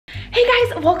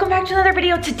guys, welcome back to another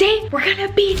video. Today we're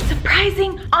gonna be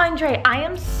surprising Andre. I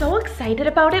am so excited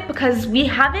about it because we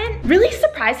haven't really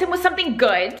surprised him with something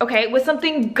good. Okay, with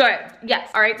something good. Yes,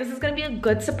 all right, this is gonna be a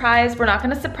good surprise. We're not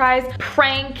gonna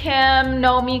prank him.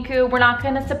 No, Miku, we're not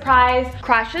gonna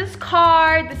crash his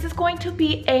car. This is going to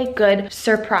be a good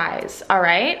surprise, all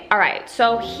right? All right,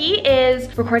 so he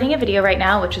is recording a video right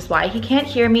now, which is why he can't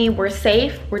hear me. We're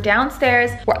safe, we're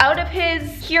downstairs, we're out of his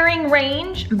hearing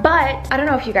range, but I don't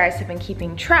know if you guys have been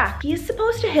keeping track. He is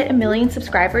supposed to hit 1 million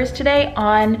subscribers today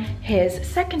on his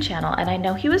second channel, and I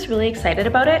know he was really excited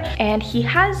about it, and he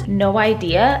has no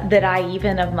idea that I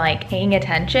even am like paying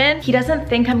attention. He doesn't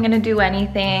think I'm gonna do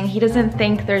anything. He doesn't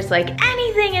think there's like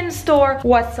anything in store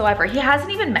whatsoever. He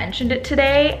hasn't even mentioned it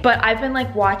today, but I've been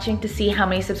like watching to see how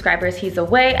many subscribers he's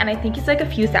away, and I think he's like a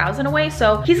few thousand away,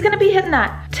 so he's gonna be hitting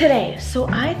that today. So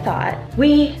I thought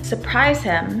we surprise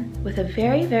him with a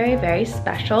very, very, very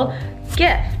special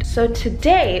gift. So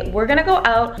today we're gonna go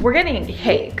out, we're getting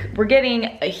cake. We're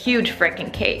getting a huge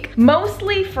freaking cake.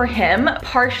 Mostly for him,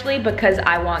 partially because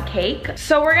I want cake.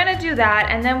 So we're gonna do that,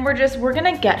 and then we're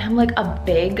gonna get him like a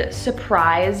big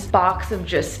surprise box of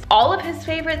just all of his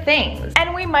favorite things.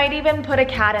 And we might even put a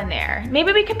cat in there.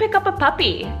 Maybe we could pick up a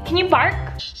puppy. Can you bark?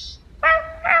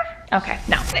 Okay,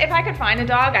 no. If I could find a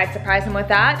dog, I'd surprise him with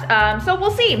that. So we'll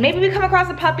see. Maybe we come across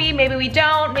a puppy, maybe we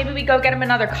don't. Maybe we go get him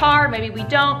another car, maybe we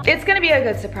don't. It's gonna be a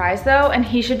good surprise though, and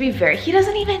he should be he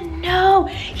doesn't even know.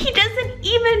 He doesn't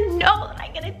even know that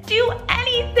I'm gonna do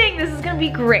anything. This is gonna be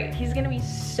great. He's gonna be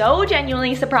so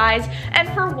genuinely surprised, and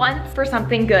for once, for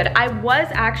something good. I was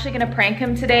actually gonna prank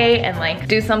him today and like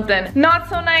do something not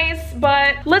so nice,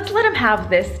 but let's let him have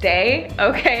this day,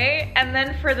 okay? And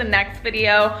then for the next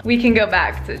video, we can go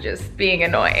back to just being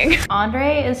annoying.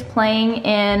 Andre is playing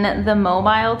in the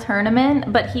mobile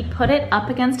tournament, but he put it up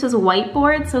against his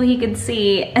whiteboard so he could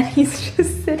see, and he's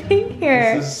just sitting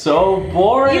here. This is so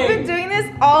boring. You've been doing this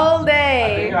all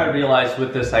day. I think I realized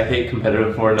with this I hate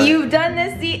competitive Fortnite. You've done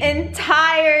this the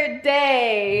entire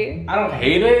day. I don't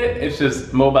hate it, it's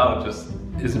just mobile just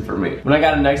isn't for me. When I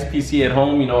got a nice PC at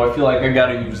home, you know, I feel like I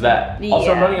gotta use that. Yeah.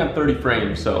 Also, I'm running on 30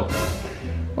 frames, so.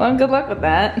 Well, good luck with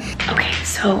that. Okay,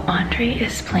 so Andre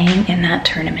is playing in that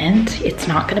tournament. It's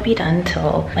not gonna be done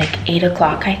till like 8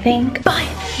 o'clock, I think. But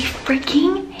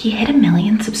he hit 1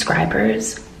 million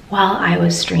subscribers while I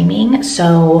was streaming.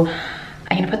 So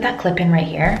I'm gonna put that clip in right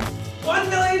here. 1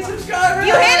 million subscribers!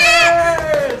 You hit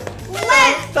it!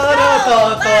 Let's go! Ta-da!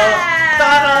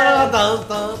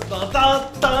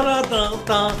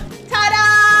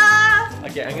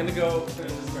 Okay, I'm gonna go.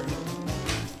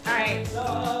 Alright,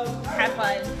 have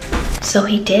fun. So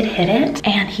he did hit it,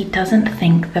 and he doesn't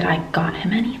think that I got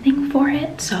him anything for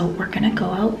it. So we're gonna go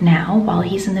out now while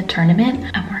he's in the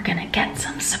tournament, and we're gonna get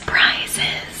some surprises.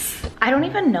 I don't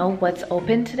even know what's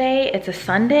open today. It's a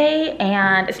Sunday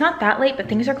and it's not that late, but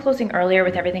things are closing earlier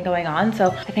with everything going on.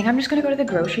 So I think I'm just gonna go to the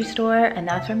grocery store, and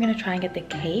that's where I'm gonna try and get the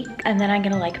cake. And then I'm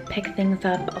gonna like pick things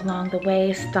up along the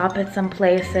way, stop at some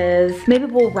places. Maybe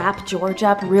we'll wrap George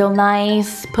up real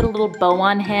nice, put a little bow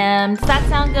on him. Does that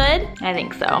sound good? I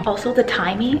think so. Also, the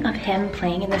timing of him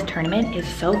playing in this tournament is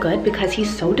so good because he's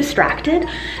so distracted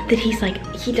that he's like,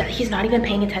 he's not even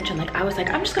paying attention. Like I was like,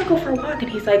 I'm just gonna go for a walk,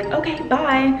 and he's like, okay,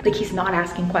 bye. Like he's not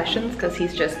asking questions because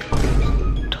he's just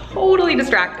totally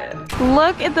distracted.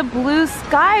 Look at the blue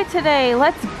sky today.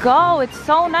 Let's go. It's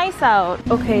so nice out.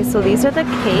 Okay, so these are the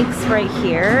cakes right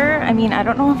here. I mean, I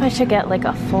don't know if I should get like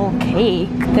a full cake.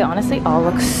 They honestly all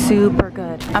look super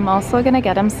good. I'm also gonna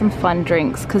get him some fun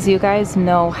drinks because you guys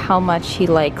know how much he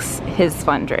likes his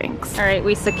fun drinks. All right,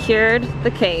 we secured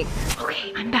the cake.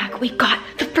 Okay, I'm back. We got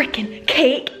the freaking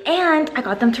cake, and I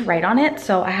got them to write on it,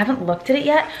 so I haven't looked at it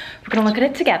yet. We're gonna look at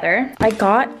it together. I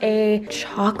got a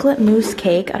chocolate mousse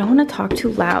cake. I don't wanna talk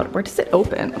too loud. Where does it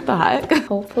open? What the heck?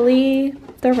 Hopefully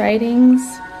the writing's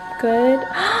good.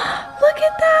 Look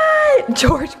at that!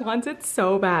 George wants it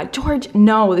so bad. George,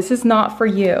 no, this is not for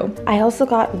you. I also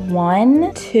got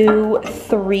 1, 2,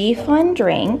 3 fun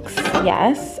drinks.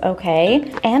 Yes,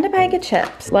 okay. And a bag of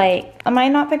chips. Like, am I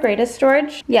not the greatest,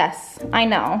 George? Yes, I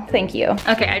know, thank you.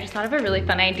 Okay, I just thought of a really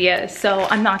fun idea. So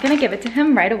I'm not gonna give it to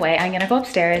him right away. I'm gonna go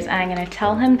upstairs and I'm gonna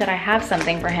tell him that I have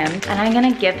something for him. And I'm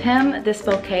gonna give him this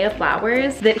bouquet of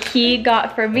flowers that he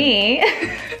got for me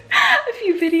a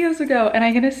few videos ago. And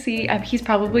I'm gonna see, he's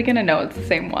probably gonna know it's the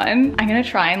same one. I'm gonna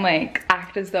try and like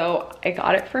act as though I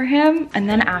got it for him. And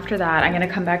then after that, I'm gonna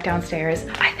come back downstairs.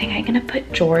 I think I'm gonna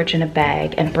put George in a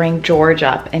bag and bring George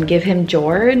up and give him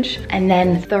George. And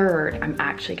then third, I'm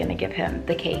actually gonna give him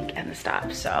the cake and the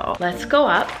stuff. So let's go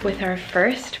up with our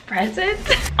first present.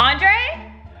 Andre?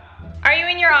 Are you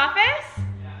in your office?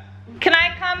 Can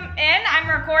I come in? I'm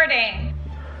recording.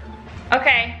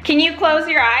 Okay, can you close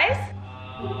your eyes?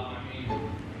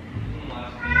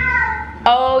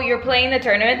 Oh, you're playing the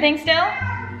tournament thing still?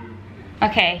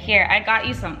 Okay, here, I got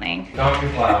you something. Donkey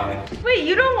flowers. Wait,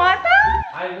 you don't want them?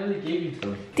 I really gave you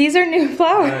them. These are new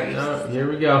flowers. Alright, no,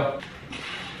 here we go.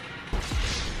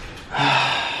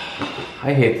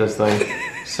 I hate this thing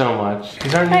so much.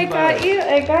 These aren't new flowers.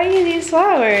 I got you these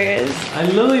flowers. I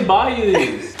literally bought you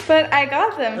these. But I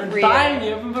got them for you. They're dying,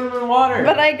 you haven't put them in water.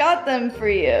 But I got them for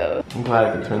you. I'm glad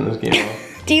I can turn this game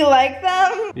off. Do you like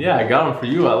them? Yeah, I got them for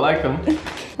you, I like them.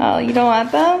 Oh, you don't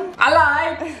want them? I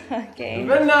like. Okay.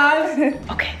 Very nice.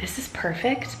 Okay, this is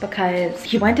perfect because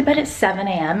he went to bed at 7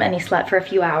 a.m. and he slept for a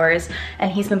few hours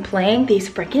and he's been playing these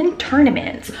freaking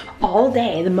tournaments all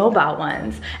day, the mobile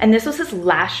ones. And this was his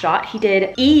last shot. He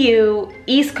did EU,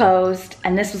 East Coast,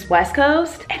 and this was West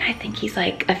Coast. And I think he's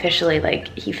like officially like,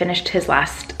 he finished his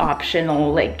last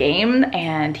optional like game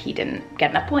and he didn't get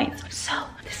enough points. So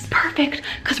this is perfect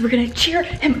because we're gonna cheer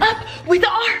him up with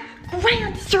our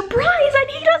grand surprise and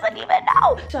he doesn't even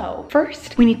know. So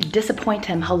first we need to disappoint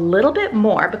him a little bit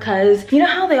more because you know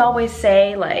how they always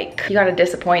say like you gotta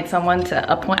disappoint someone to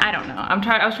a point. I don't know. I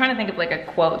was trying to think of like a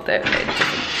quote that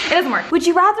it doesn't work. Would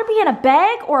you rather be in a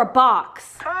bag or a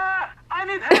box? I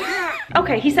need help here.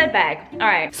 Okay, he said bag. All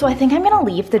right. So I think I'm gonna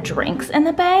leave the drinks in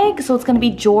the bag. So it's gonna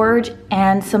be George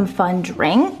and some fun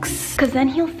drinks. Cause then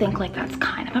he'll think like that's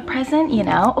kind of a present, you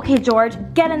know? Okay, George,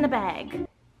 get in the bag.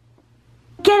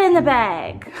 Get in the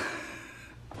bag.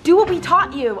 Do what we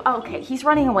taught you. Oh, okay, he's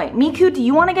running away. Miku, do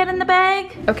you want to get in the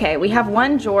bag? Okay, we have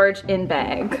one George in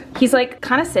bag. He's like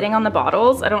kind of sitting on the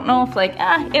bottles. I don't know if like,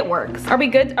 it works. Are we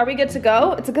good? Are we good to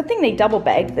go? It's a good thing they double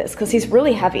bagged this because he's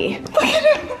really heavy. Look at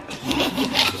him.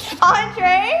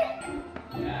 Andre?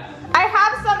 I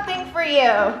have something for you.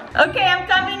 Okay, I'm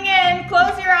coming in.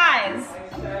 Close your eyes.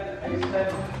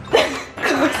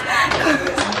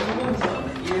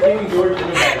 You're leaving George in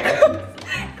the bag.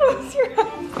 Close your eyes.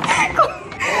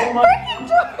 Oh my. Freaking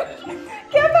George!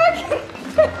 Get back in.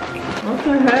 What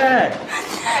the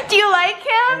heck? Do you like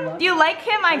him? Do you like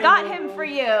him? I got him for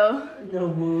you.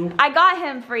 No. I got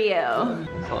him for you. I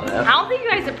don't think you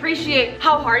guys appreciate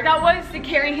how hard that was to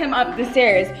carry him up the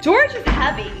stairs. George is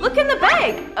heavy. Look in the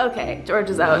bag. Okay, George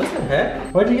is out. What the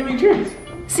heck? Why'd you give me drinks?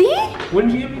 See? When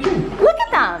did you give me drinks? Look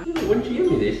at them. When did you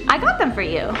give me this? I got them for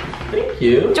you. Thank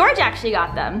you. George actually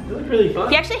got them. They look really fun.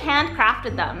 He actually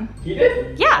handcrafted them. You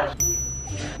did? Yeah.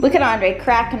 Look at Andre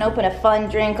cracking open a fun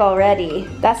drink already.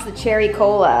 That's the cherry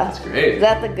cola. That's great. Is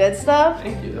that the good stuff?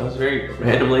 Thank you. That was very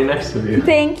randomly nice of you.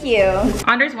 Thank you.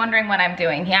 Andre's wondering what I'm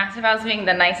doing. He asked if I was being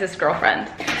the nicest girlfriend.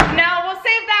 No, we'll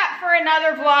save that for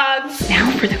another vlog.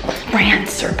 Now for the grand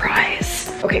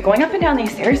surprise. Okay, going up and down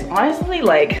these stairs, honestly,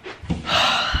 like,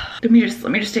 let me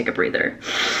just take a breather.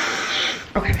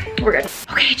 Okay, we're good.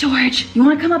 Okay, George, you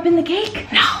wanna come up in the cake?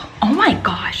 No. Oh my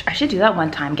gosh, I should do that one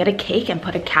time. Get a cake and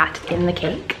put a cat in the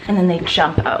cake, and then they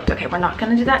jump out. Okay, we're not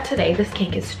gonna do that today. This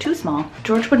cake is too small.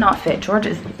 George would not fit. George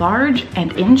is large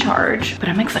and in charge, but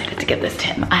I'm excited to give this to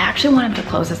him. I actually want him to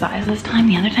close his eyes this time.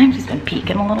 The other times he's been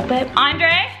peeking a little bit.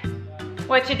 Andre,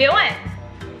 what you doing?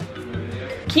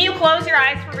 Can you close your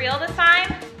eyes for real this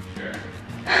time? Sure.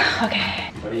 Okay.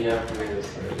 What do you have for me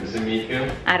this time? Is it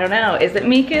Miku? I don't know, is it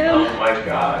Miku? Oh my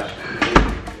gosh.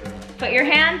 Put your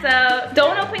hands out.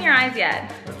 Don't open your eyes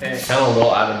yet. Okay, kind of a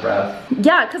little out of breath.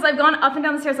 Yeah, because I've gone up and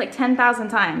down the stairs like 10,000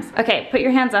 times. Okay, put your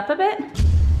hands up a bit.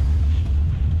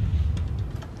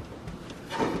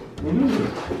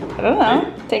 I don't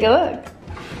know. Take a look.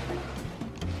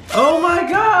 Oh my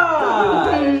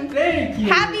god! Thank you!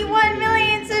 Happy 1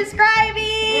 million subscribers!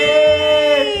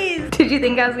 Yay! Did you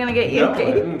think I was gonna get you No, a I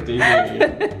cake? didn't think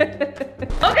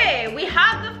you. Okay, we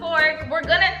have the fork. We're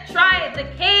gonna try the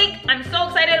cake. I'm so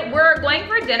excited. We're going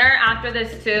for dinner after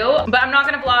this too, but I'm not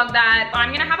gonna vlog that.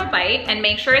 I'm gonna have a bite and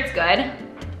make sure it's good.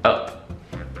 Oh.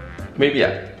 Maybe I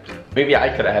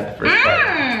could have had the first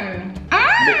bite.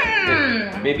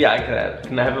 Maybe I could have.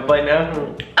 Can I have a bite now?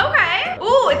 Okay.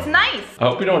 Ooh, it's nice. I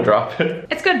hope you don't drop it.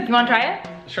 It's good. You wanna try it?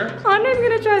 Sure. Andre's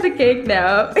gonna try the cake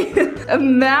now. A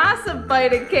massive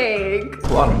bite of cake. It's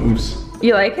a lot of mousse.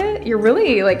 You like it? You're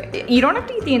really like, you don't have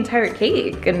to eat the entire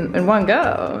cake in one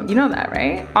go. You know that,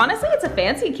 right? Honestly, it's a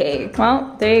fancy cake.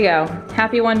 Well, there you go.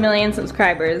 Happy 1 million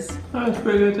subscribers. Oh, it's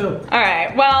pretty good too. All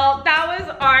right, well, that was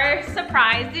our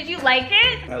surprise. Did you like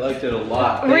it? I liked it a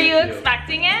lot. Were you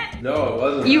expecting it? No, it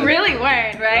wasn't. You really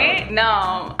weren't, right?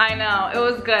 No, I know, it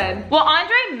was good. Well,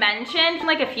 Andre mentioned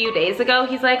like a few days ago,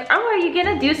 he's like, oh, are you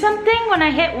gonna do something when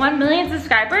I hit 1 million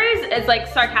subscribers? It's like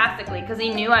sarcastically, because he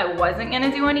knew I wasn't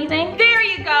gonna do anything. There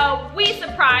you go, we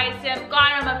surprised him,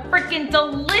 got him a freaking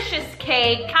delicious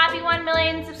cake. Happy 1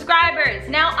 million subscribers.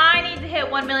 Now I need to hit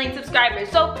 1 1 million subscribers.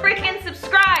 So freaking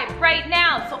subscribe right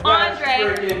now so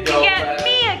Andre can get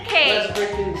me a cake.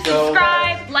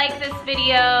 Subscribe, like this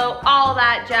video, all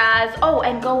that jazz. Oh,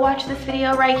 and go watch this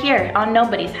video right here on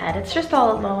Nobody's Head. It's just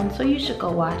all alone, so you should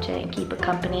go watch it and keep it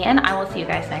company. And I will see you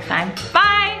guys next time.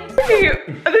 Bye. The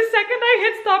second I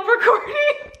hit stop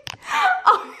recording,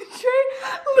 Andre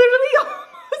literally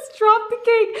almost dropped the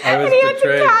cake, and he had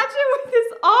to catch it with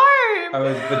his arm. I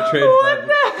was betrayed by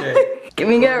the cake. Can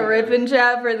we get a rip and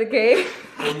chat for the cake?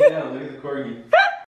 Yeah, look at the corgi.